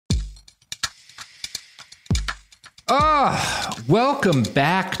Welcome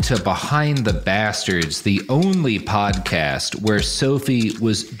back to Behind the Bastards, the only podcast where Sophie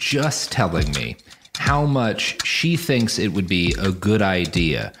was just telling me how much she thinks it would be a good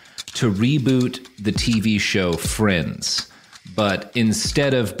idea to reboot the TV show Friends. But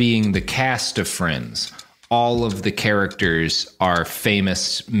instead of being the cast of Friends, all of the characters are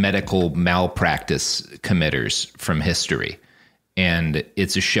famous medical malpractice committers from history. And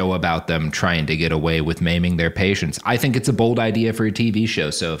it's a show about them trying to get away with maiming their patients. I think it's a bold idea for a TV show,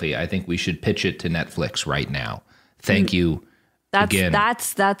 Sophie. I think we should pitch it to Netflix right now. Thank you.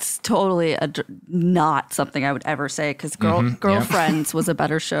 That's totally not something I would ever say, because Girlfriends was a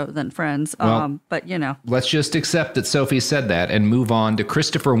better show than Friends. But you know, let's just accept that Sophie said that and move on to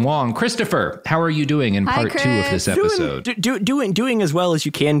Christopher Wong. Christopher, how are you doing in part 2 of this episode? Doing as well as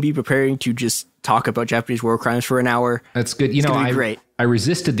you can be, preparing to just talk about Japanese war crimes for an hour. That's good. You know, great. I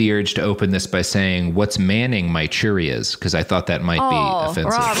resisted the urge to open this by saying, "What's manning my Cheerios?" because I thought that might be offensive.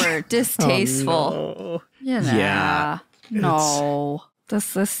 Robert, distasteful. Oh, no. You know. Yeah. No.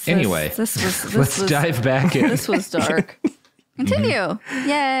 This was let's dive back in. This was dark. Continue.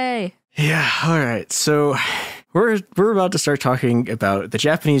 Yay. Yeah. All right. So we're about to start talking about the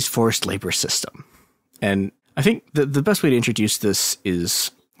Japanese forced labor system. And I think the best way to introduce this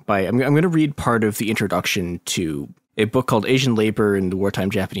is by I'm going to read part of the introduction to a book called Asian Labor in the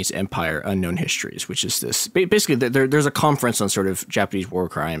Wartime Japanese Empire, Unknown Histories, which is this. Basically, there's a conference on sort of Japanese war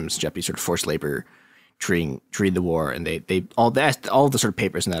crimes, Japanese sort of forced labor during the war, and they all the sort of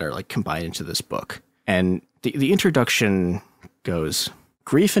papers in that are like combined into this book. And the introduction goes,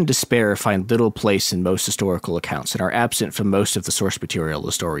 grief and despair find little place in most historical accounts and are absent from most of the source material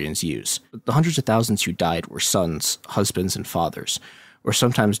historians use. The hundreds of thousands who died were sons, husbands, and fathers, or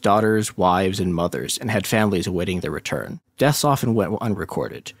sometimes daughters, wives, and mothers, and had families awaiting their return. Deaths often went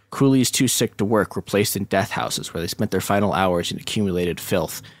unrecorded. Coolies too sick to work were placed in death houses where they spent their final hours in accumulated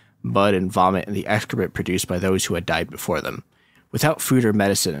filth, mud and vomit, and the excrement produced by those who had died before them, without food or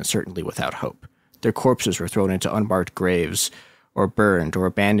medicine and certainly without hope. Their corpses were thrown into unmarked graves, or burned, or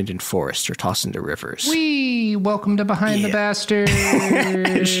abandoned in forests, or tossed into rivers. Welcome to Behind the Bastards.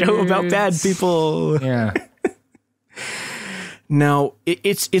 Show about bad people. Yeah. Now,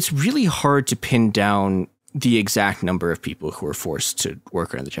 it's really hard to pin down the exact number of people who were forced to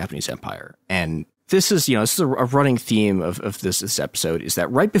work in the Japanese Empire. And this is a running theme of this episode, is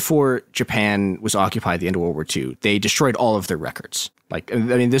that right before Japan was occupied at the end of World War II, they destroyed all of their records. Like, I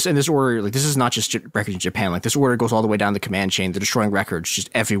mean, this order, like, this is not just records in Japan. Like, this order goes all the way down the command chain. They're destroying records just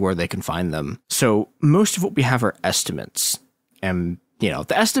everywhere they can find them. So most of what we have are estimates. And,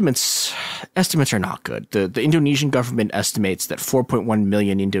 the estimates are not good. The Indonesian government estimates that 4.1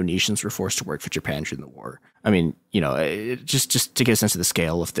 million Indonesians were forced to work for Japan during the war. I mean, just to get a sense of the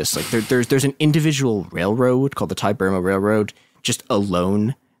scale of this, like there's an individual railroad called the Thai-Burma Railroad, just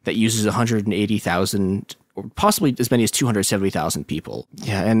alone, that uses 180,000 or possibly as many as 270,000 people.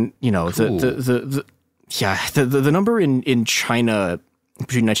 Yeah, and cool. the number in China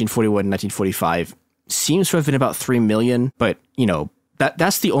between 1941 and 1945 seems to have been about 3 million, but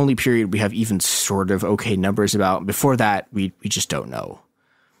that's the only period we have even sort of okay numbers about. Before that, we just don't know.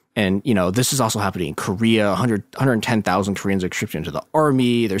 And, this is also happening in Korea. 110,000 Koreans are conscripted into the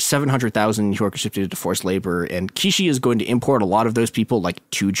army. There's 700,000 who are conscripted into forced labor. And Kishi is going to import a lot of those people, like,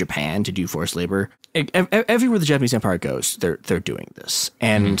 to Japan to do forced labor. Everywhere the Japanese Empire goes, they're doing this.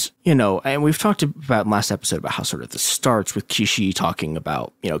 And, and we've talked about in last episode about how sort of this starts with Kishi talking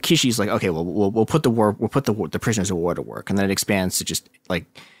about, Kishi's like, okay, well, we'll put the prisoners of war to work. And then it expands to just like,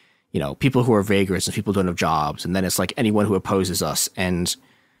 people who are vagrants and people who don't have jobs. And then it's like anyone who opposes us. And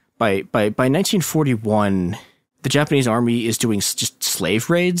by 1941, the Japanese army is doing just slave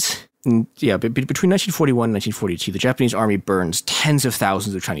raids. And yeah, but between 1941 and 1942, the Japanese army burns tens of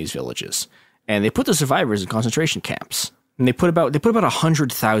thousands of Chinese villages, and they put the survivors in concentration camps. And they put about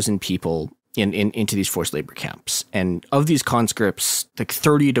 100,000 people into these forced labor camps. And of these conscripts, like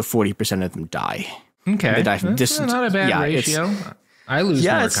 30 to 40% of them die. Okay, they die from that's not a bad ratio. I lose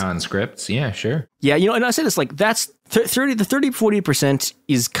more conscripts. Yeah, sure. Yeah, and I say this, like, that's 40%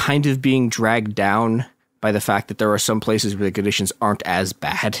 is kind of being dragged down by the fact that there are some places where the conditions aren't as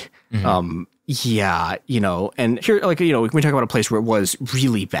bad. Mm-hmm. And here, like, we can talk about a place where it was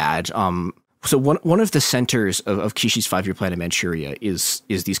really bad. So one of the centers of Kishi's 5-year plan in Manchuria is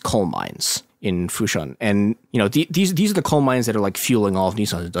these coal mines in Fushan. And, these are the coal mines that are like fueling all of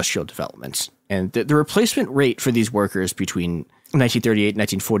Nissan's industrial development. And the replacement rate for these workers between 1938 and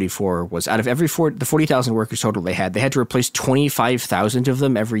 1944 was, out of the 40,000 workers total they had to replace 25,000 of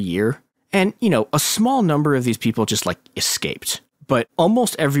them every year. And, a small number of these people just like escaped. But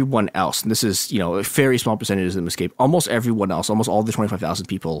almost everyone else, and this is, a very small percentage of them escape, almost everyone else, almost all the 25,000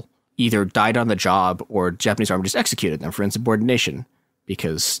 people either died on the job or Japanese army just executed them for insubordination.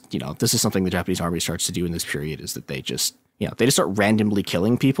 Because, this is something the Japanese army starts to do in this period, is that they just start randomly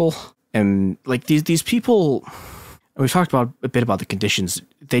killing people. And like these people, and we've talked about a bit about the conditions,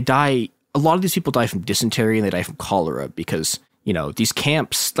 they die, a lot of these people die from dysentery and they die from cholera because, these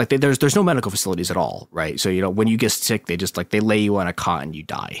camps, like there's no medical facilities at all, right? So, when you get sick, they just they lay you on a cot and you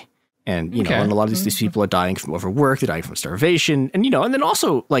die. And, and a lot of these people are dying from overwork, they're dying from starvation. And, and then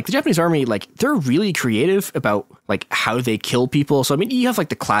also, the Japanese army, they're really creative about, how they kill people. So, I mean, you have,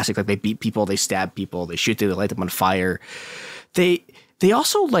 the classic, they beat people, they stab people, they shoot them, they light them on fire. They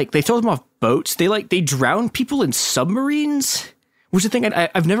also, they throw them off boats. They drown people in submarines, which is the thing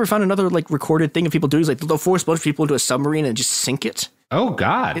I've never found another, recorded thing of people doing. Is, they'll force a bunch of people into a submarine and just sink it. Oh,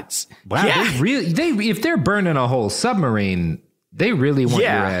 God. Wow. Yeah. If they're burning a whole submarine, they really want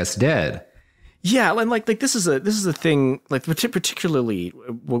your ass dead. Yeah, and this is a thing, particularly,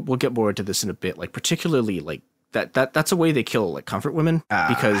 we'll get more into this in a bit, particularly, that's a way they kill, comfort women,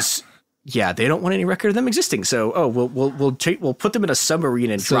 because... Yeah, they don't want any record of them existing. So, we'll put them in a submarine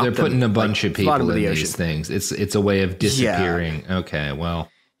and drop them. So they're putting a bunch of people in these things. It's a way of disappearing. Yeah. Okay,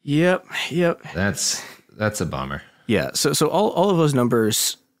 well. Yep. That's a bummer. Yeah. So all of those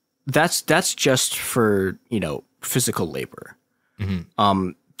numbers, that's just for physical labor. Mm-hmm.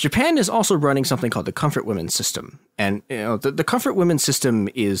 Japan is also running something called the Comfort Women System, and the Comfort Women System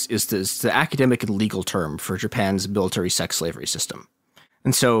is the academic and legal term for Japan's military sex slavery system.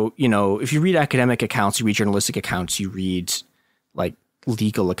 And so, if you read academic accounts, you read journalistic accounts, you read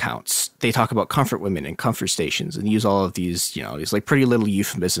legal accounts, they talk about comfort women and comfort stations and use all of these, these pretty little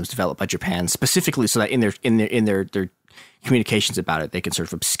euphemisms developed by Japan specifically so that in their communications about it, they can sort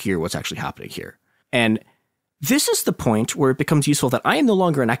of obscure what's actually happening here. And this is the point where it becomes useful that I am no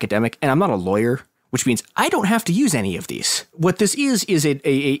longer an academic and I'm not a lawyer, which means I don't have to use any of these. What this is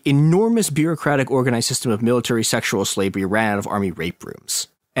a enormous bureaucratic organized system of military sexual slavery ran out of army rape rooms.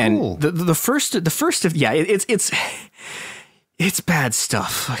 And the first of it's bad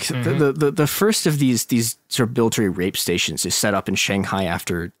stuff. The first of these sort of military rape stations is set up in Shanghai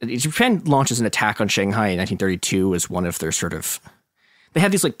after Japan launches an attack on Shanghai in 1932 as one of their they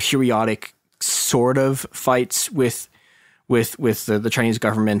have these periodic sort of fights with the Chinese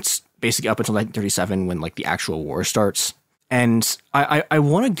government, basically up until 1937 when the actual war starts. And I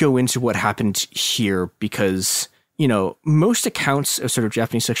want to go into what happened here because, most accounts of sort of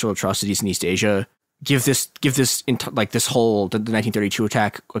Japanese sexual atrocities in East Asia give this this whole, the 1932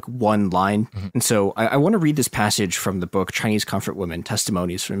 attack, one line. Mm-hmm. And so I want to read this passage from the book Chinese Comfort Women,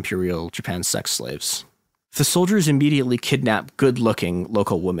 Testimonies from Imperial Japan's Sex Slaves. The soldiers immediately kidnapped good-looking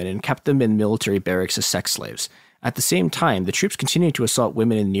local women and kept them in military barracks as sex slaves. At the same time, the troops continued to assault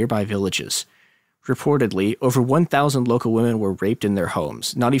women in nearby villages. Reportedly, over 1,000 local women were raped in their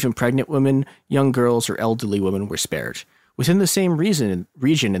homes. Not even pregnant women, young girls, or elderly women were spared. Within the same region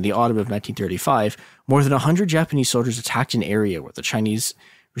in the autumn of 1935, more than 100 Japanese soldiers attacked an area where the Chinese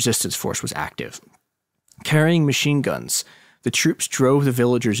resistance force was active. Carrying machine guns, the troops drove the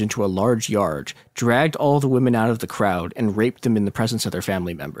villagers into a large yard, dragged all the women out of the crowd, and raped them in the presence of their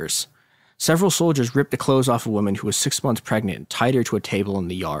family members. Several soldiers ripped the clothes off a woman who was 6 months pregnant and tied her to a table in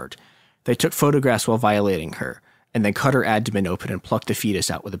the yard. They took photographs while violating her, and then cut her abdomen open and plucked the fetus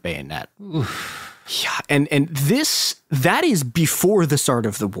out with a bayonet. Oof. Yeah, and that is before the start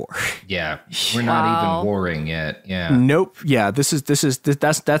of the war. Yeah, we're not even warring yet. Yeah. Nope. Yeah, that's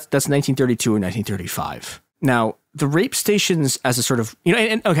 1932 and 1935. Now, the rape stations as a sort of,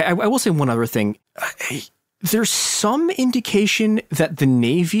 okay, I will say one other thing. There's some indication that the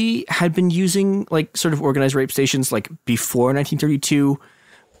Navy had been using sort of organized rape stations before 1932,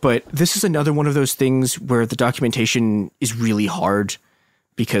 but this is another one of those things where the documentation is really hard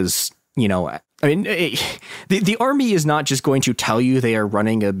because, the army is not just going to tell you they are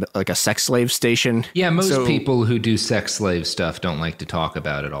running a sex slave station. Yeah, most people who do sex slave stuff don't like to talk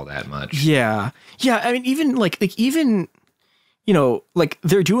about it all that much. Yeah. Yeah, I mean, even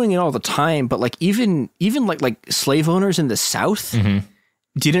they're doing it all the time, but even slave owners in the South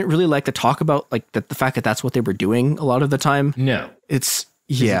didn't really like to talk about the fact that that's what they were doing a lot of the time. No. It's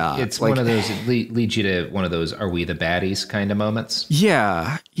one of those, it leads you to one of those "are we the baddies" kind of moments.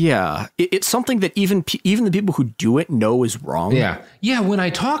 Yeah. It's something that even the people who do it know is wrong. Yeah. When I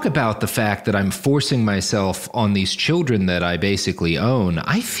talk about the fact that I'm forcing myself on these children that I basically own,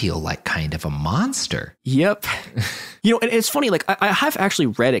 I feel like kind of a monster. Yep. And it's funny. I have actually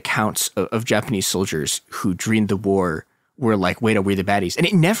read accounts of Japanese soldiers who during the war were wait, are we the baddies? And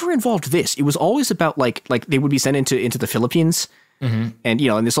it never involved this. It was always about they would be sent into the Philippines. And,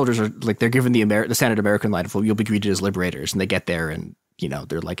 and the soldiers are like, they're given the standard American line of, well, you'll be greeted as liberators. And they get there and,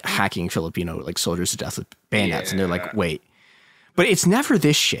 they're like hacking Filipino like soldiers to death with bayonets. And they're like, wait, but it's never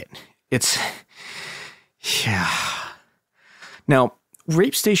this shit. It's, Now,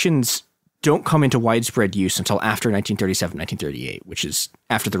 rape stations don't come into widespread use until after 1937, 1938, which is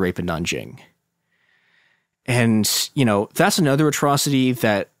after the rape in Nanjing. And, that's another atrocity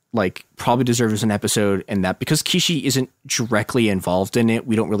that like probably deserves an episode, and that because Kishi isn't directly involved in it,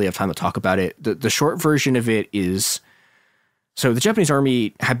 we don't really have time to talk about it. The short version of it is, so the Japanese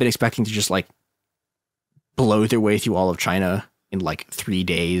army had been expecting to just like blow their way through all of China in like 3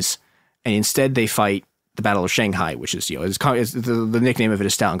 days. And instead they fight the Battle of Shanghai, which is, the nickname of it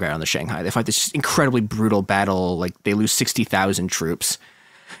is Stalingrad on the Shanghai. They fight this incredibly brutal battle. Like they lose 60,000 troops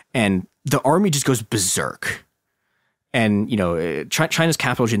and the army just goes berserk. And, China's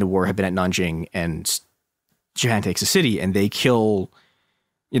capital during the war had been at Nanjing, and Japan takes the city and they kill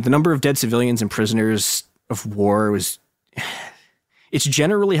the number of dead civilians and prisoners of war it's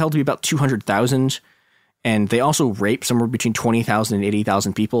generally held to be about 200,000. And they also rape somewhere between 20,000 and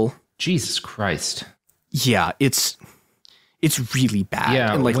 80,000 people. Jesus Christ. Yeah, it's really bad.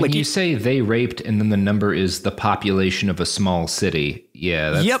 Yeah, and when you say they raped and then the number is the population of a small city.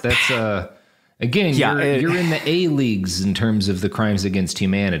 Yeah, that's again, you're in the A leagues in terms of the crimes against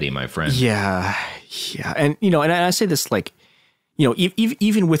humanity, my friend. Yeah. And, and I say this like,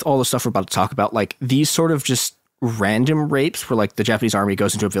 even with all the stuff we're about to talk about, like these sort of just random rapes where like the Japanese army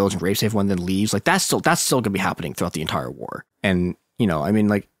goes into a village and rapes everyone, then leaves, like that's still going to be happening throughout the entire war. And, I mean,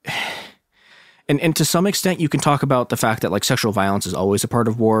 like, and to some extent you can talk about the fact that like sexual violence is always a part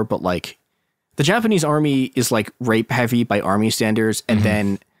of war, but like the Japanese army is like rape heavy by army standards. And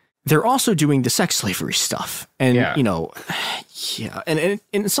then they're also doing the sex slavery stuff. And, and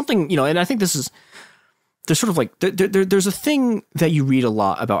something, and I think this is, there's sort of like, there's a thing that you read a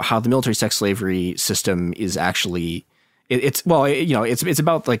lot about how the military sex slavery system is actually, it's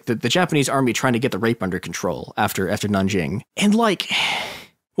about like the Japanese army trying to get the rape under control after Nanjing. And like,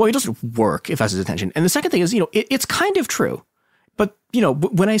 well, it doesn't work if that's his intention. And the second thing is, it's kind of true. But,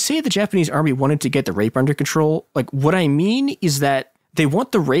 when I say the Japanese army wanted to get the rape under control, like what I mean is that they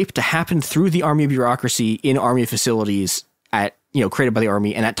want the rape to happen through the army bureaucracy in army facilities at, created by the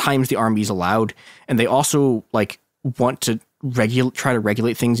army. And at times the army is allowed. And they also like want to try to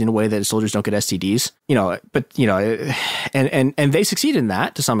regulate things in a way that soldiers don't get STDs, and they succeed in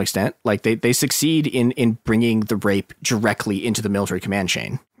that to some extent. Like they succeed in bringing the rape directly into the military command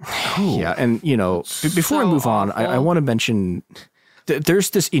chain. Cool. Yeah. And, before I move on, I want to mention there's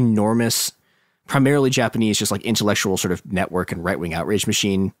this enormous, primarily Japanese, just like intellectual sort of network and right-wing outrage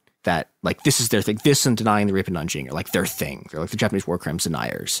machine that like, this is their thing. This and denying the rape in Nanjing are like their thing. They're like the Japanese war crimes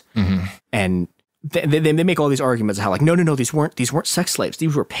deniers. And they make all these arguments of how like, no, these weren't sex slaves.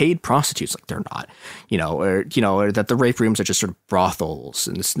 These were paid prostitutes. Like they're not, or that the rape rooms are just sort of brothels.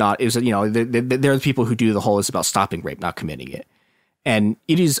 And they're the people who do the whole, it's about stopping rape, not committing it. And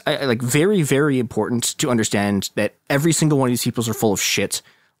it is like very, very important to understand that every single one of these people are full of shit.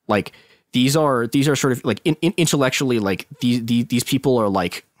 Like these are sort of like intellectually, like these people are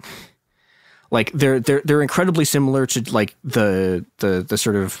like they're incredibly similar to like the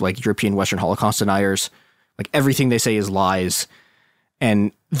sort of like European Western Holocaust deniers. Like everything they say is lies.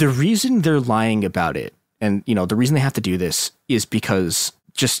 And the reason they're lying about it, and the reason they have to do this is because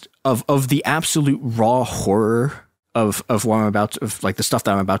just of the absolute raw horror of what I'm about to, of like the stuff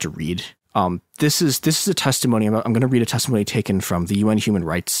that I'm about to read. This is a testimony I'm going to read a testimony taken from the UN Human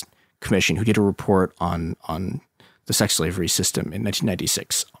Rights Commission, who did a report on the sex slavery system in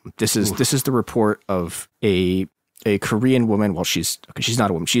 1996. This is the report of a Korean woman. Well, she's not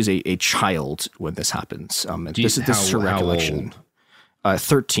a woman. She's a child when this happens. This is her recollection.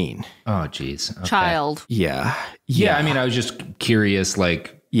 13. Oh, geez. Okay. Child. Yeah. I mean, I was just curious,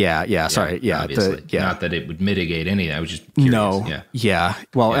 like. Sorry. Not that it would mitigate anything. I was just curious. No. Yeah.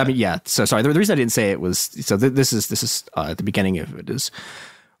 Well, I mean, So sorry. The reason I didn't say it was, so this is at the beginning of it is,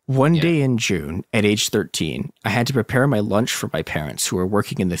 one day in June, at age 13, I had to prepare my lunch for my parents who were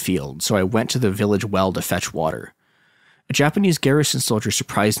working in the field, so I went to the village well to fetch water. A Japanese garrison soldier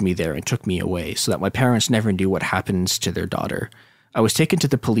surprised me there and took me away, so that my parents never knew what happened to their daughter. I was taken to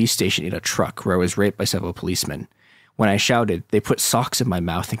the police station in a truck where I was raped by several policemen. When I shouted, they put socks in my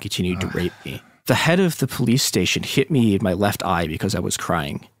mouth and continued to rape me. The head of the police station hit me in my left eye because I was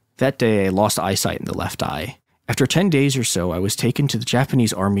crying. That day, I lost eyesight in the left eye. After 10 days or so, I was taken to the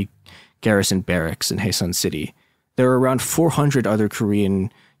Japanese Army garrison barracks in Haesan City. There were around 400 other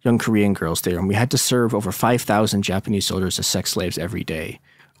young Korean girls there, and we had to serve over 5,000 Japanese soldiers as sex slaves every day,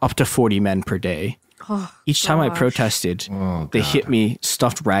 up to 40 men per day. Each time I protested, they hit me,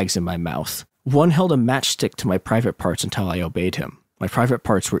 stuffed rags in my mouth. One held a matchstick to my private parts until I obeyed him. My private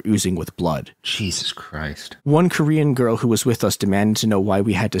parts were oozing with blood. Jesus Christ. One Korean girl who was with us demanded to know why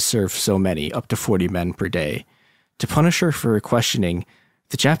we had to serve so many, up to 40 men per day. To punish her for her questioning,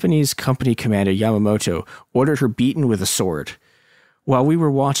 the Japanese company commander Yamamoto ordered her beaten with a sword. While we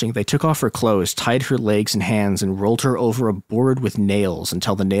were watching, they took off her clothes, tied her legs and hands, and rolled her over a board with nails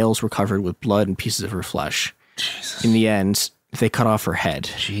until the nails were covered with blood and pieces of her flesh. Jesus. In the end, they cut off her head.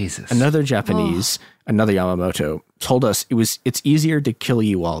 Jesus. Another Japanese, another Yamamoto, told us it's easier to kill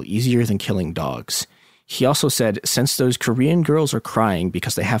you all, easier than killing dogs. He also said, since those Korean girls are crying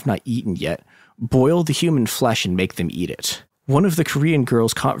because they have not eaten yet, boil the human flesh and make them eat it. One of the Korean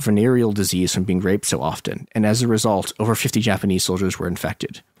girls caught venereal disease from being raped so often, and as a result, over 50 Japanese soldiers were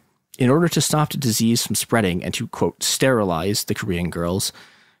infected. In order to stop the disease from spreading and to, quote, sterilize the Korean girls,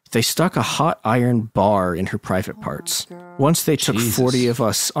 they stuck a hot iron bar in her private parts. Once they took 40 of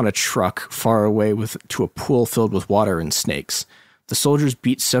us on a truck far away to a pool filled with water and snakes. The soldiers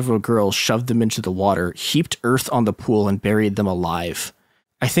beat several girls, shoved them into the water, heaped earth on the pool, and buried them alive.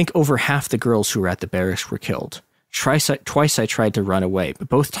 I think over half the girls who were at the barracks were killed. Twice I tried to run away, but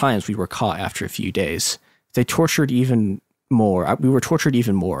both times we were caught after a few days. They tortured even more. We were tortured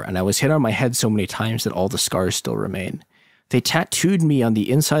even more, and I was hit on my head so many times that all the scars still remain. They tattooed me on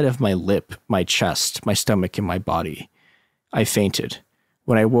the inside of my lip, my chest, my stomach, and my body. I fainted.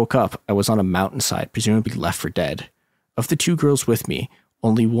 When I woke up, I was on a mountainside, presumably left for dead. Of the 2 girls with me,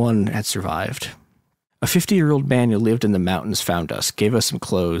 only one had survived. A 50-year-old man who lived in the mountains found us, gave us some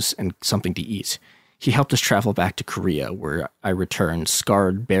clothes and something to eat. He helped us travel back to Korea, where I returned,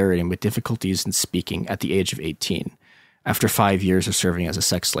 scarred, buried, and with difficulties in speaking at the age of 18, after 5 years of serving as a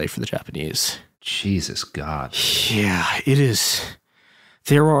sex slave for the Japanese. Jesus God. Yeah, it is.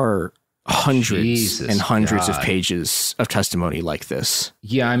 There are hundreds and hundreds of pages of testimony like this.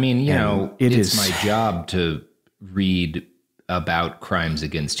 Yeah, I mean, you know, it's my job to read about crimes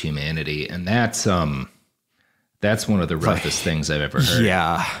against humanity, and that's one of the roughest things I've ever heard.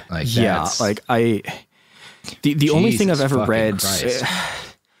 Yeah. The only thing I've ever read,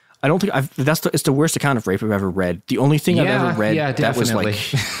 I don't think it's the worst account of rape I've ever read. The only thing I've ever read that was like,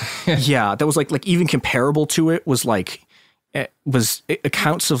 that was like even comparable to it was like,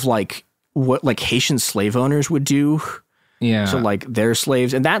 accounts of like what like Haitian slave owners would do. Yeah. So like their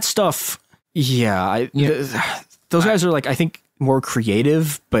slaves and that stuff. Yeah. Those guys are like, I think more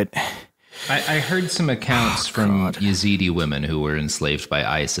creative, but I heard some accounts from Yazidi women who were enslaved by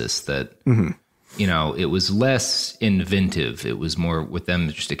ISIS that, you know, it was less inventive. It was more with them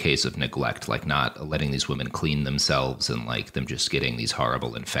just a case of neglect, like not letting these women clean themselves and like them just getting these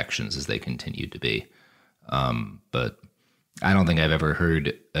horrible infections as they continued to be. But I don't think I've ever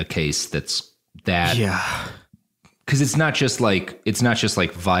heard a case that's that. Yeah. Because it's not just like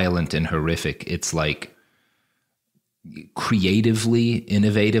violent and horrific. It's like creatively,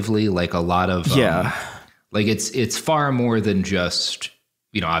 innovatively, like a lot of like it's far more than just,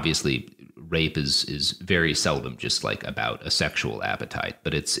 you know, obviously rape is very seldom just like about a sexual appetite,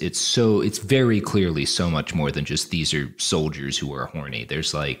 but it's very clearly so much more than just these are soldiers who are horny.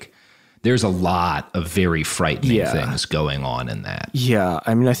 There's a lot of very frightening things going on in that. Yeah,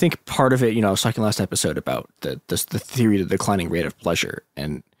 I mean, I think part of it, you know, I was talking last episode about the theory of the declining rate of pleasure,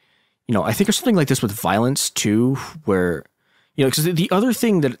 and you know, I think there's something like this with violence too, where, you know, because the other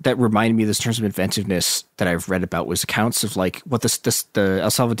thing that reminded me of this in terms of inventiveness that I've read about was accounts of like what the El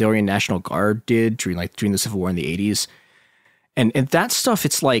Salvadorian National Guard did during the Civil War in the 80s. And that stuff,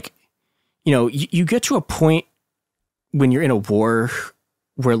 it's like, you know, you get to a point when you're in a war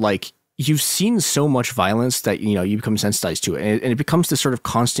where like you've seen so much violence that, you know, you become sensitized to it. And it becomes this sort of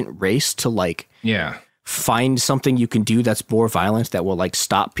constant race to like, find something you can do that's more violent that will like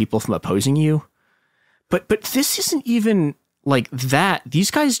stop people from opposing you. But this isn't even like that.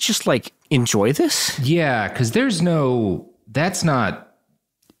 These guys just like enjoy this. Yeah, because there's none of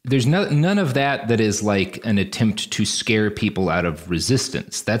that is like an attempt to scare people out of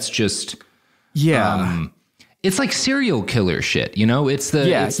resistance. That's just it's like serial killer shit, you know?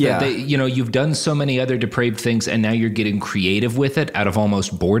 You know, you've done so many other depraved things and now you're getting creative with it out of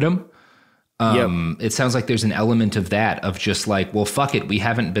almost boredom. It sounds like there's an element of that, of just like, well, fuck it, we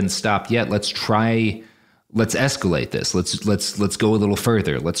haven't been stopped yet. Let's escalate this. Let's go a little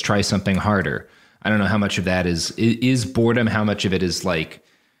further. Let's try something harder. I don't know how much of that is boredom, how much of it is like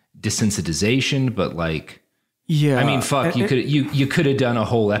desensitization, but like, I mean, fuck, you could have done a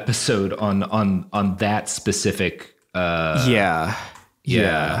whole episode on that specific. Like,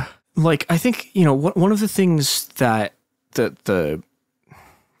 I think, you know, one of the things that the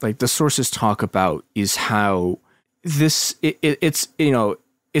like the sources talk about is how this it's you know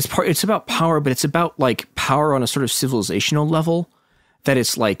it's about power, but it's about like power on a sort of civilizational level. That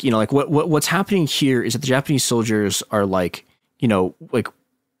it's like, you know, like what's happening here is that the Japanese soldiers are like, you know, like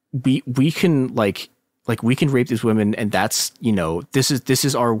we can we can rape these women, and that's, you know, this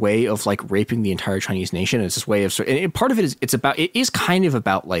is our way of like raping the entire Chinese nation. And it's this way of and part of it is it is kind of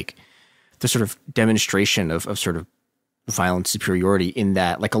about like the sort of demonstration of sort of violent superiority, in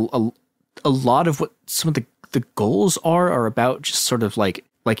that like a lot of what some of the goals are about just sort of like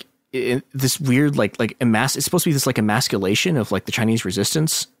this weird it's supposed to be this like emasculation of like the Chinese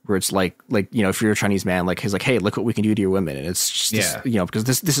resistance, where it's like you know, if you're a Chinese man, like he's like, hey, look what we can do to your women, and it's just this, you know, because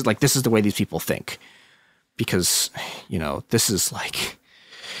this is the way these people think, because, you know, this is like,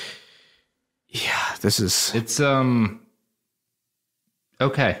 yeah, it's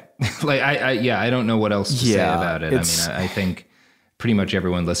okay. Like I don't know what else to say about it. I mean, I think pretty much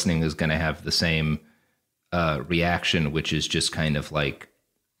everyone listening is going to have the same reaction, which is just kind of like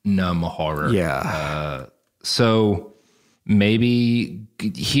numb horror. Yeah. So maybe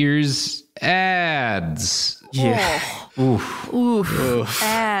here's ads. Yeah. Oof.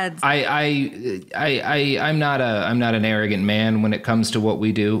 Ads. I'm not an arrogant man when it comes to what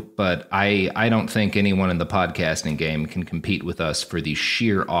we do, but I don't think anyone in the podcasting game can compete with us for the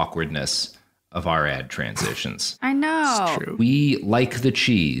sheer awkwardness of our ad transitions. I know. It's true. We, like the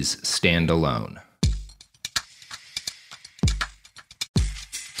cheese, stand alone.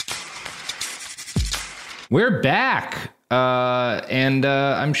 We're back, and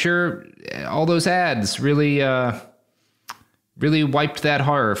I'm sure all those ads really wiped that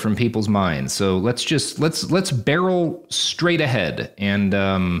horror from people's minds. So let's barrel straight ahead, and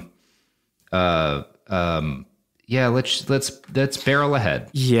let's barrel ahead.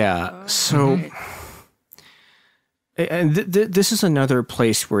 Yeah. So, and this is another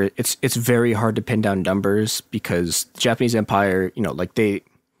place where it's very hard to pin down numbers, because the Japanese Empire, you know, like they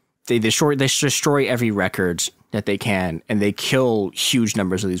destroy every record that they can, and they kill huge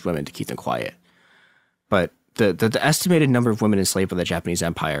numbers of these women to keep them quiet. But the estimated number of women enslaved by the Japanese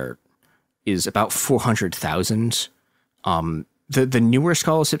Empire is about 400,000. The newer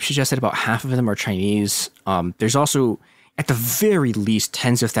scholarship suggests that about half of them are Chinese. There's also, at the very least,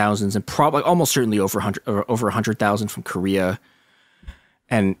 tens of thousands, and probably almost certainly over 100,000 from Korea.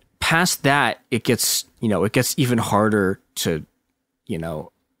 And past that, it gets even harder to, you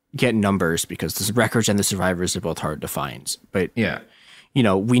know, get numbers, because the records and the survivors are both hard to find. But yeah, you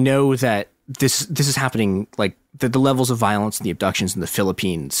know, we know that this is happening. Like the levels of violence and the abductions in the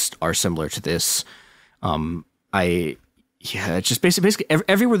Philippines are similar to this. It's just basically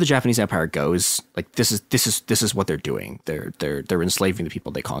everywhere the Japanese Empire goes, like this is what they're doing. They're enslaving the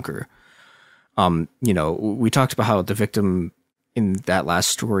people they conquer. You know, we talked about how the victim in that last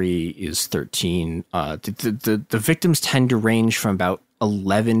story is 13. The victims tend to range from about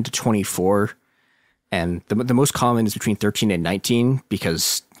 11 to 24, and the most common is between 13 and 19,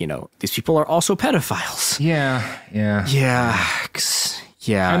 because, you know, these people are also pedophiles. Yeah.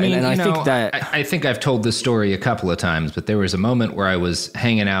 I mean, and I think I've told this story a couple of times, but there was a moment where I was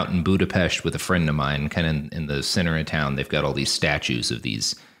hanging out in Budapest with a friend of mine, kind of in the center of town. They've got all these statues of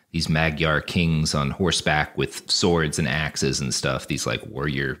these Magyar kings on horseback with swords and axes and stuff. These like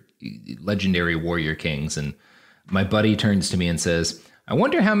legendary warrior kings. And my buddy turns to me and says, I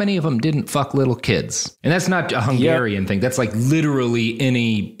wonder how many of them didn't fuck little kids. And that's not a Hungarian thing. That's like literally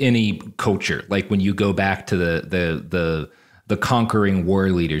any culture. Like when you go back to the conquering war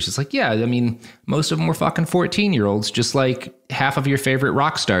leaders, it's like, yeah, I mean, most of them were fucking 14-year-olds, just like half of your favorite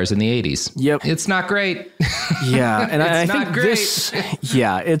rock stars in the 80s. Yep. It's not great. Yeah. And I think great. This, I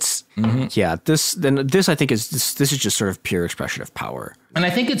think this is just sort of pure expression of power. And I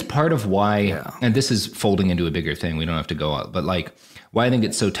think it's part of why, and this is folding into a bigger thing, we don't have to go out, but like why I think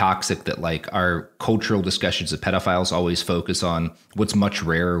it's so toxic that like our cultural discussions of pedophiles always focus on what's much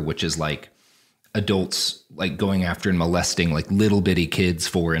rarer, which is like adults like going after and molesting like little bitty kids,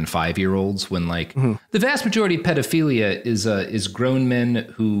 4 and 5-year-olds, when like the vast majority of pedophilia is grown men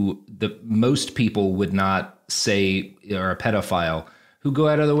who most people would not say are a pedophile, who go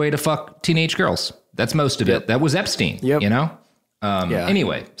out of their way to fuck teenage girls. That's most of it. That was Epstein, you know?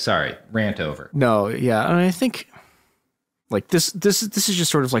 Anyway, sorry, rant over. No, yeah. And I think like this is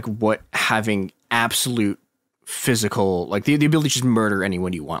just sort of like what having absolute physical, like the ability to just murder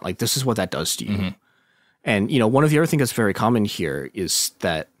anyone you want. Like this is what that does to you. And, you know, one of the other things that's very common here is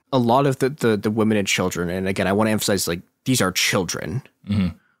that a lot of the women and children, and again, I want to emphasize, like, these are children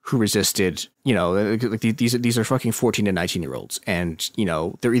who resisted, you know, like these are fucking 14 and 19-year-olds. And, you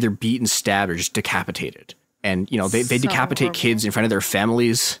know, they're either beaten, stabbed, or just decapitated And, they decapitate kids in front of their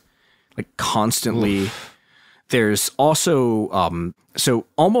families, like constantly. Oof. There's also, so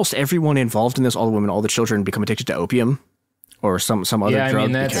almost everyone involved in this, all the women, all the children become addicted to opium or some other drug. I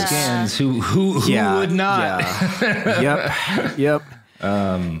mean, that scans. Who would not? Yeah. Yep.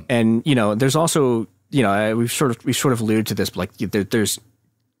 And, there's also, we've sort of alluded to this, but like there's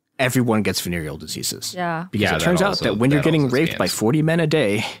everyone gets venereal diseases. Yeah. Because it turns out that when you're getting raped by 40 men a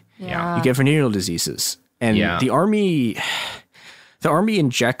day, you get venereal diseases. And the army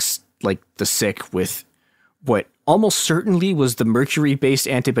injects like the sick with what almost certainly was the mercury-based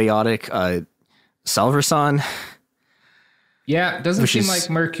antibiotic, Salvarsan. Yeah, it doesn't seem like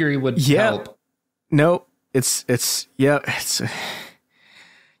mercury would help. No, it's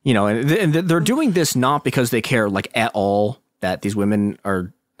and they're doing this not because they care like at all that these women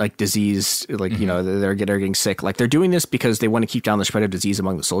are like diseased, like, they're getting sick. Like they're doing this because they want to keep down the spread of disease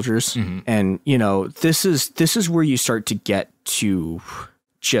among the soldiers. Mm-hmm. And, this is where you start to get to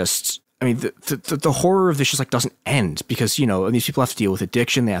just, I mean, the horror of this just like doesn't end because, these people have to deal with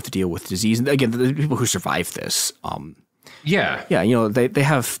addiction. They have to deal with disease. And again, the people who survive this, they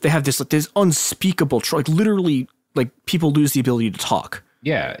have this unspeakable, like literally like people lose the ability to talk.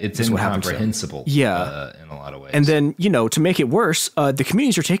 Yeah, it's incomprehensible. Yeah, in a lot of ways. And then, to make it worse, the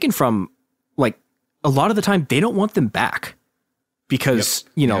communities are taken from, like, a lot of the time they don't want them back because,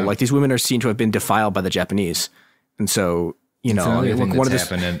 like these women are seen to have been defiled by the Japanese. And so, it's another thing that's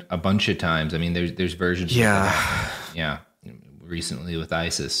happened a bunch of times. I mean, there's versions. Yeah. Yeah. Recently with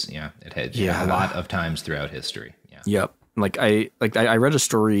ISIS. Yeah. It had a lot of times throughout history. Yeah. Yep. I read a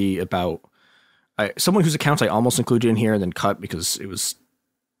story about someone whose account I almost included in here and then cut because it was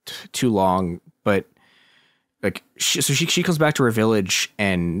too long, but like she comes back to her village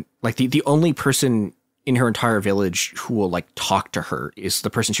and like the only person in her entire village who will like talk to her is the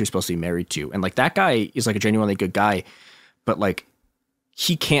person she was supposed to be married to, and like that guy is like a genuinely good guy, but like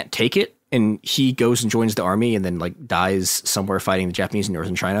he can't take it and he goes and joins the army and then like dies somewhere fighting the Japanese in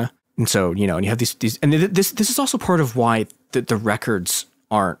northern China. And so and you have these and this is also part of why the records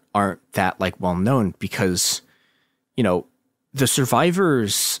aren't that like well known because the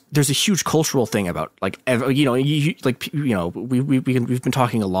survivors, there's a huge cultural thing about like, we've been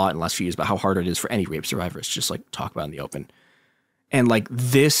talking a lot in the last few years about how hard it is for any rape survivors to just like talk about in the open. And like,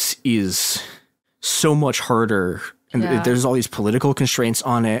 this is so much harder. And there's all these political constraints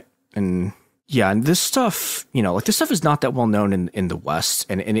on it. And and this stuff, this stuff is not that well known in the West.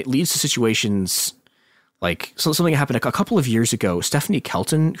 And it leads to situations like, so something happened a couple of years ago. Stephanie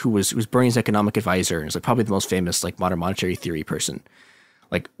Kelton, who was Bernie's economic advisor and is like probably the most famous like modern monetary theory person,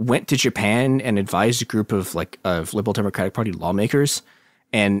 like went to Japan and advised a group of Liberal Democratic Party lawmakers.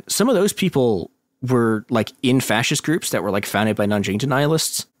 And some of those people were like in fascist groups that were like founded by Nanjing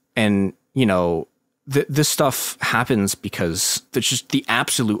denialists. And, this stuff happens because there's just the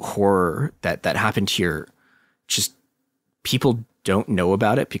absolute horror that happened here. Just people don't know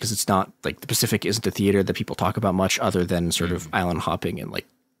about it because it's not like the Pacific isn't a theater that people talk about much other than sort of island hopping and like,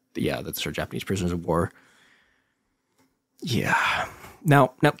 that's sort of Japanese prisoners of war. Yeah.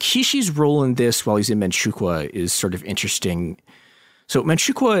 Now Kishi's role in this while he's in Manchukuo is sort of interesting. So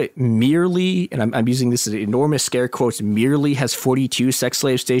Manchukuo merely, and I'm using this as enormous scare quotes, merely has 42 sex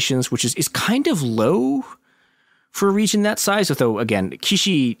slave stations, which is kind of low for a region that size. Although again,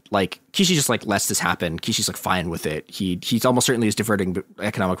 Kishi just like lets this happen. Kishi's like fine with it. He's almost certainly is diverting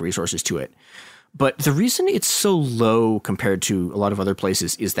economic resources to it. But the reason it's so low compared to a lot of other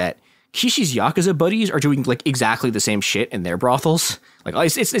places is that Kishi's Yakuza buddies are doing like exactly the same shit in their brothels. Like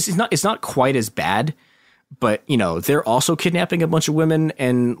it's not quite as bad, but they're also kidnapping a bunch of women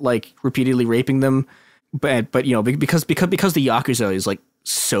and like repeatedly raping them. But because the Yakuza is like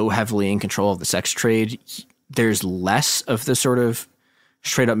so heavily in control of the sex trade, there's less of the sort of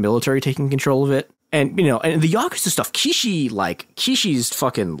straight up military taking control of it. And, and the Yakuza stuff, Kishi's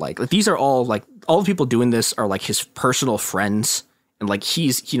fucking like these are all like, all the people doing this are like his personal friends. And like,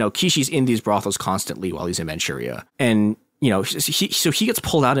 Kishi's in these brothels constantly while he's in Manchuria. And, he gets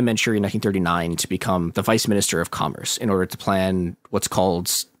pulled out of Manchuria in 1939 to become the vice minister of commerce in order to plan what's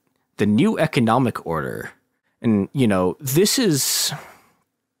called the New Economic Order. And, this is,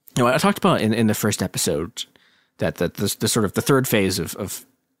 I talked about in the first episode that the sort of the third phase of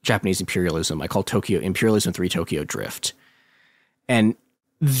Japanese imperialism, I call Tokyo Imperialism 3 Tokyo Drift. And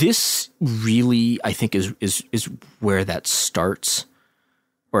this really, I think, is where that starts.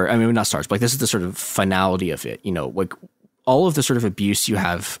 Or, I mean, not starts, but like this is the sort of finality of it. Like all of the sort of abuse you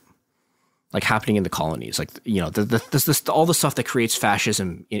have like happening in the colonies, like, all the stuff that creates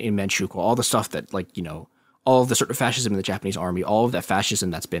fascism in Manchukuo, all the stuff that like, all of the sort of fascism in the Japanese army, all of that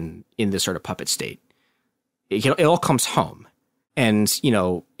fascism that's been in this sort of puppet state. it all comes home. And,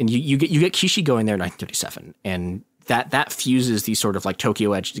 and you get Kishi going there in 1937, and that fuses these sort of like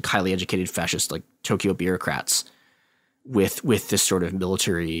highly educated fascist, like Tokyo bureaucrats with this sort of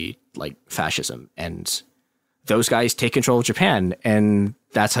military like fascism. And those guys take control of Japan, and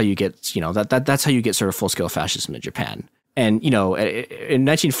that's how you get, that's how you get sort of full scale fascism in Japan. And, in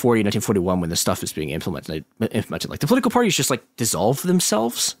 1940, 1941, when this stuff is being implemented, like the political parties just like dissolve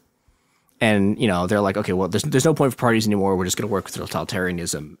themselves. And, they're like, okay, well, there's no point for parties anymore. We're just going to work with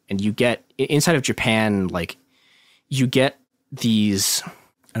totalitarianism. And you get inside of Japan, like you get these, I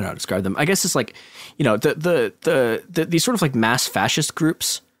don't know how to describe them. I guess it's like, these sort of like mass fascist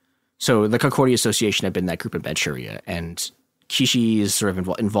groups. So the Concordia Association had been that group in Manchuria, and Kishi is sort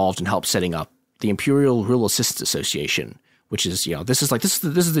of involved in help setting up the Imperial Rural Assistance Association, which is, this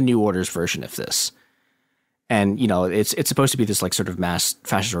is the New Order's version of this. And, it's supposed to be this like sort of mass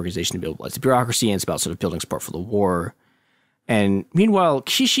fascist organization to build the bureaucracy, and it's about sort of building support for the war. And meanwhile,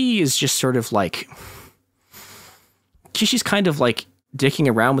 Kishi's kind of like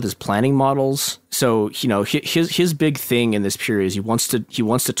dicking around with his planning models. So, his big thing in this period is he wants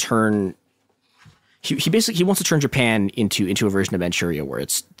to turn Japan into a version of Manchuria where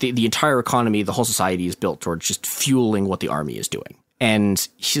it's the entire economy, the whole society is built towards just fueling what the army is doing. And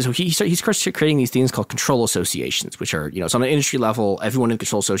he starts creating these things called control associations, which are, so on an industry level, everyone in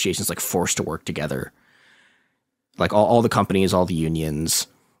control associations is like forced to work together. Like all the companies, all the unions.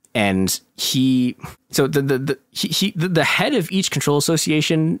 And the head of each control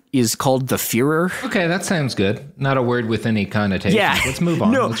association is called the Führer. Okay, that sounds good. Not a word with any connotation. Yeah. Let's move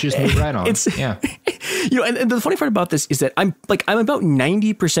on. Let's just move right on. Yeah. And the funny part about this is that I'm about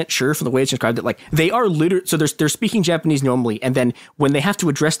 90% sure from the way it's described that like they are literally, so they're speaking Japanese normally, and then when they have to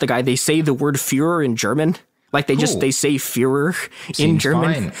address the guy, they say the word Führer in German. Like they say Führer in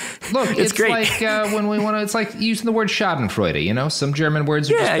German. Fine. Look, it's great. Like when we want to, it's like using the word Schadenfreude, some German words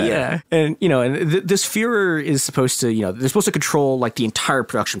are just better. Yeah. And, this Führer is supposed to, they're supposed to control like the entire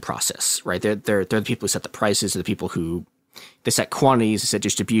production process, right? They're the people who set the prices, they're the people who, they set quantities, they set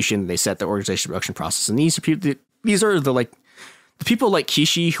distribution, they set the organization production process. And these are the people like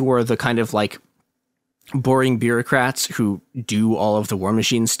Kishi, who are the kind of like boring bureaucrats who do all of the war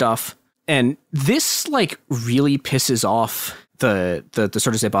machine stuff. And this like really pisses off the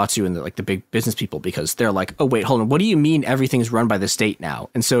sort of Zaibatsu and the big business people, because they're like, oh wait, hold on, what do you mean everything's run by the state now?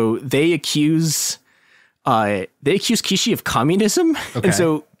 And so they accuse Kishi of communism. Okay. And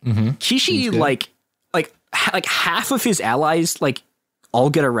so Kishi like half of his allies like all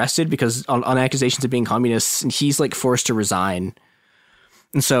get arrested because on accusations of being communists, and he's like forced to resign.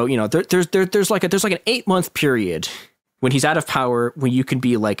 And so there's like an 8-month period when he's out of power, when you can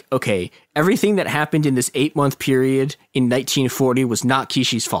be like, okay, everything that happened in this 8-month period in 1940 was not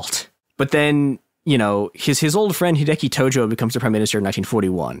Kishi's fault. But then, his old friend Hideki Tojo becomes the prime minister in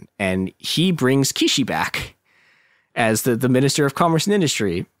 1941, and he brings Kishi back as the Minister of Commerce and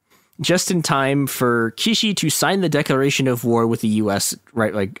Industry, just in time for Kishi to sign the declaration of war with the U.S.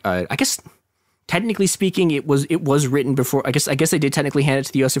 Right, like I guess technically speaking, it was written before. I guess they did technically hand it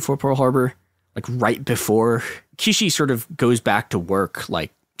to the U.S. before Pearl Harbor. Like right before. Kishi sort of goes back to work,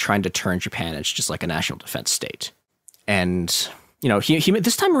 like trying to turn Japan into just like a national defense state. And, he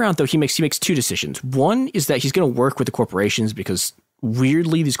this time around, though, he makes two decisions. One is that he's going to work with the corporations because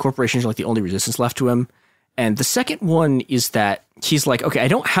weirdly, these corporations are like the only resistance left to him. And the second one is that he's like, okay, I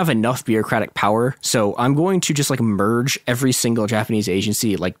don't have enough bureaucratic power, so I'm going to just like merge every single Japanese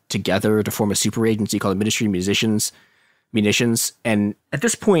agency like together to form a super agency called the Ministry of Munitions. And at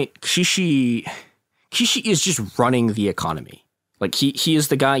this point, Kishi is just running the economy. Like he's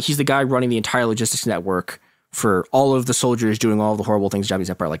the guy running the entire logistics network for all of the soldiers doing all of the horrible things in the Japanese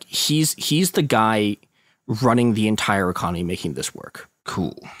Empire. Like he's the guy running the entire economy, making this work.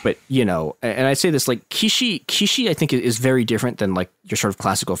 Cool. But, and I say this, like Kishi, I think is very different than like your sort of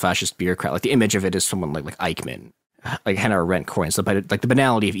classical fascist bureaucrat. Like the image of it is someone like Eichmann, like Hannah Arendt coins, but like the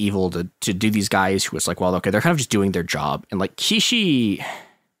banality of evil to do these guys who was like, well, okay, they're kind of just doing their job. And like Kishi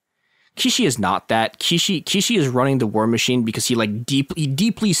is not that. Kishi is running the war machine because he like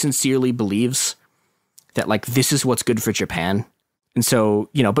deeply sincerely believes that like this is what's good for Japan. And so,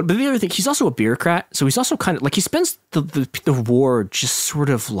 but the other thing, he's also a bureaucrat. So he's also kind of like, he spends the war just sort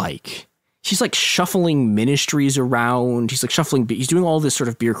of like, he's like shuffling ministries around. He's like he's doing all this sort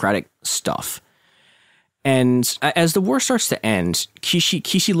of bureaucratic stuff. And as the war starts to end,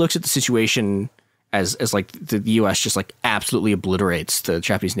 Kishi looks at the situation as like the U.S. just like absolutely obliterates the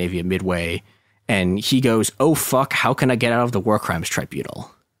Japanese Navy at Midway. And he goes, oh, fuck, how can I get out of the War Crimes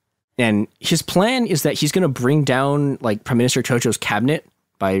Tribunal? And his plan is that he's going to bring down like Prime Minister Tojo's cabinet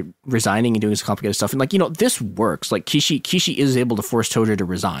by resigning and doing this complicated stuff. And like, you know, this works. Like Kishi is able to force Tojo to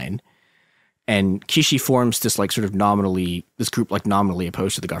resign. And Kishi forms this like sort of this group like nominally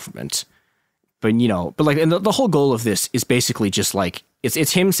opposed to the government. But, you know, and the whole goal of this is basically just like,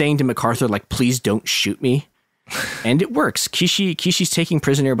 it's him saying to MacArthur, like, please don't shoot me. And it works. Kishi's taken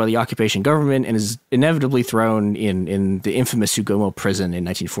prisoner by the occupation government and is inevitably thrown in the infamous Sugomo prison in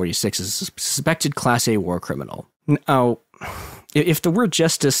 1946 as a suspected Class A war criminal. Now, if the word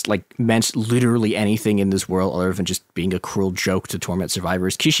justice like meant literally anything in this world other than just being a cruel joke to torment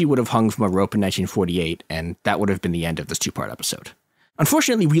survivors, Kishi would have hung from a rope in 1948, and that would have been the end of this 2-part episode.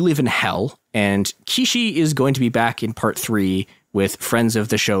 Unfortunately, we live in hell, and Kishi is going to be back in part 3 with friends of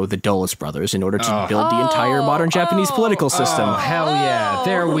the show, the Dulles brothers, in order to build the entire modern Japanese political system. Oh, hell yeah.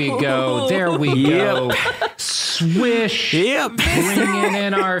 There we go. There we go. Swish. Yep. Bringing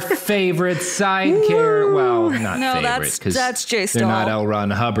in our favorite side character. Well, not favorite, because that's Jay they're not L.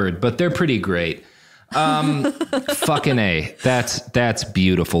 Ron Hubbard, but they're pretty great. Fucking A. That's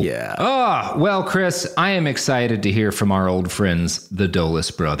beautiful. Yeah. Oh, well, Chris, I am excited to hear from our old friends, the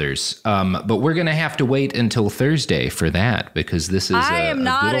Dulles brothers. But we're going to have to wait until Thursday for that, because this is I am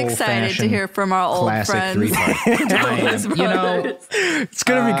not excited to hear from our old classic friends. 3-part. You know, it's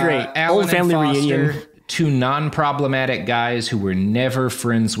going to be great. Alan Old family and Foster, reunion. 2 non-problematic guys who were never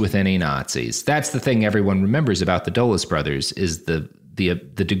friends with any Nazis. That's the thing everyone remembers about the Dulles brothers, is the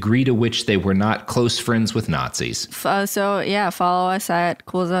degree to which they were not close friends with Nazis. So yeah, follow us at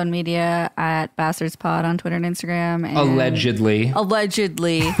Cool Zone Media, at Bastards Pod on Twitter and Instagram. And Allegedly.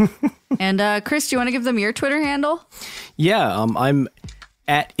 And Chris, do you want to give them your Twitter handle? Yeah, I'm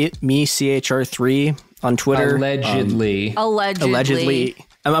at itmechr3 on Twitter. Allegedly. Allegedly.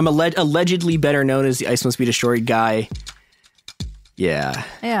 I'm allegedly better known as the Ice Must Be Destroyed guy. Yeah.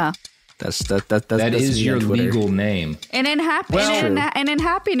 Yeah. That is your legal name. And in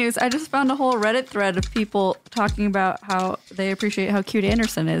happy news, I just found a whole Reddit thread of people talking about how they appreciate how cute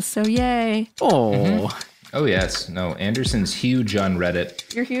Anderson is. So yay! Oh, Oh yes, no. Anderson's huge on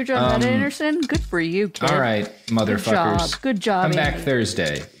Reddit. You're huge on Reddit, Anderson. Good for you, kid. All right, motherfuckers. Good job. Come back Andy.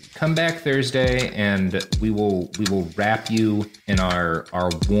 Thursday. Come back Thursday, and we will wrap you in our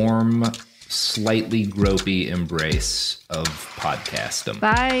warm, slightly gropey embrace of podcastum.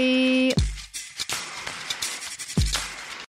 Bye.